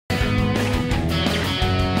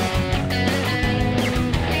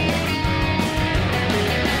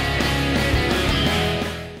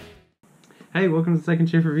Hey, welcome to the Second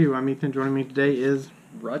Shift Review. I'm Ethan. Joining me today is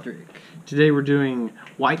Roderick. Today we're doing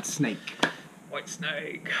White Snake. White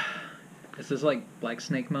Snake. This is like Black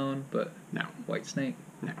Snake Moan, but No. White Snake.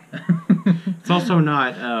 No. It's also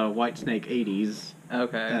not White Snake 80s.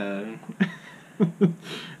 Okay.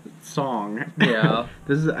 Song. Yeah.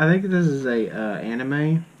 I think this is a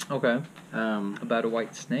anime. Okay. About a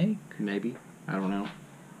white snake? Maybe. I don't know.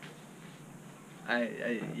 I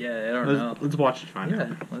don't know. Let's watch it. Find out.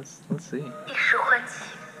 Let's see. 一时欢喜，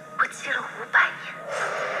我记了500年。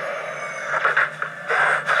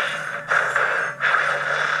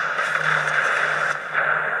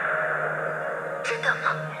真的吗？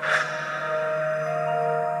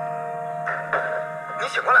你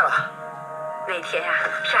醒过来了？那天呀，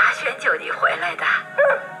是阿轩救你回来的。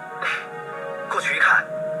过去一看，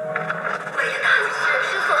为了他，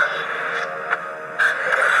师傅。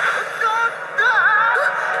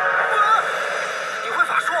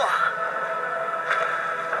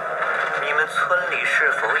 村里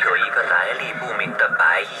是否有一个来历不明的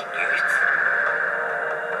白衣女子？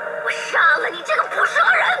我杀了你这个不是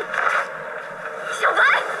个人！小白，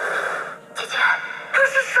姐姐，这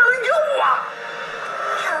是什么妖啊？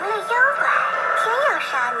成了妖怪，天要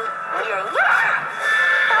杀你，人要杀你，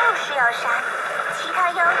道士要杀你，其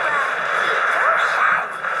他妖怪也要杀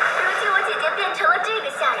你。如今我姐姐变成了这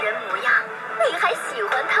个吓人模样，你还喜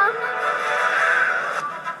欢她吗？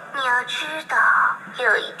你要知道，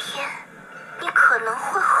有一天。 你可能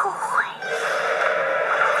会后悔。天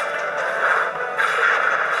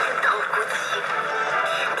道不齐，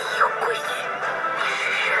天地有规矩。你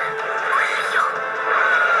是人，不是妖。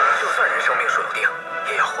就算人生命数有定，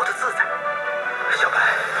也要活得自在。小白，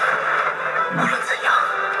无论怎样，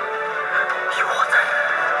有我在。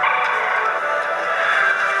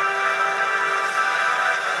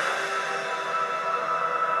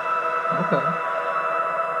Okay.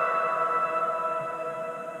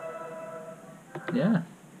 Yeah.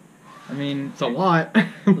 I mean, it's a lot.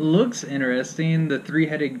 Looks interesting. The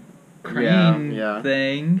three-headed crane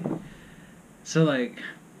thing. So, like,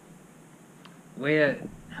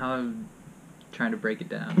 how I'm trying to break it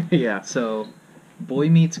down. Yeah. So, boy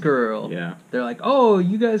meets girl. Yeah. They're like, oh,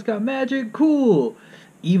 you guys got magic? Cool.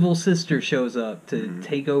 Evil sister shows up to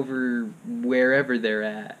take over wherever they're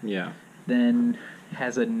at. Yeah. Then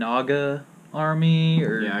has a Naga army,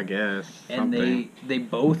 or I guess. And they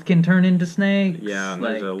both can turn into snakes. Yeah, and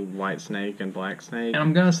there's a white snake and black snake. And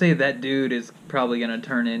I'm gonna say that dude is probably gonna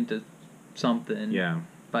turn into something. Yeah.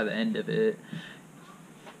 By the end of it,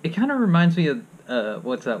 it kind of reminds me of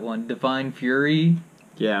what's that one? Divine Fury.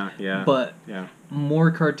 Yeah. But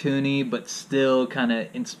more cartoony, but still kind of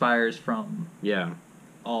inspires from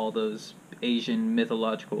all those Asian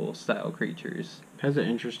mythological style creatures. Has an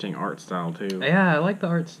interesting art style too. Yeah, I like the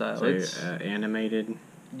art style. It's animated.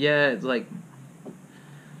 Yeah, it's like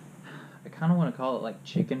I kind of want to call it like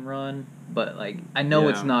Chicken Run, but like I know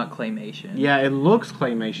it's not claymation. Yeah, it looks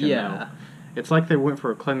claymation. Yeah, though. It's like they went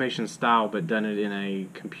for a claymation style, but done it in a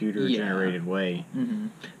computer generated way. Mm-hmm.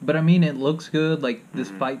 But I mean, it looks good. Like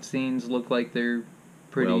this fight scenes look like they're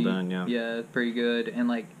pretty well done. Yeah, pretty good, and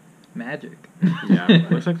like magic. Yeah,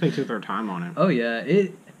 looks like they took their time on it. Oh yeah,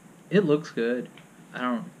 it looks good. I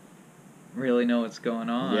don't really know what's going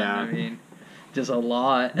on. Yeah. I mean, just a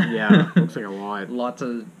lot. Yeah, looks like a lot. Lots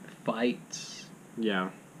of fights.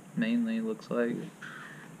 Yeah. Mainly, looks like.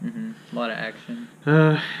 A lot of action.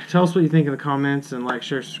 Tell us what you think in the comments, and like,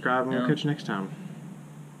 share, subscribe, and we'll catch you next time.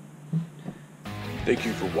 Thank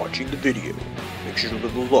you for watching the video. Make sure to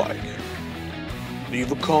leave a like,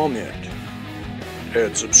 leave a comment,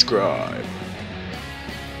 and subscribe.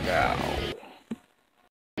 Now.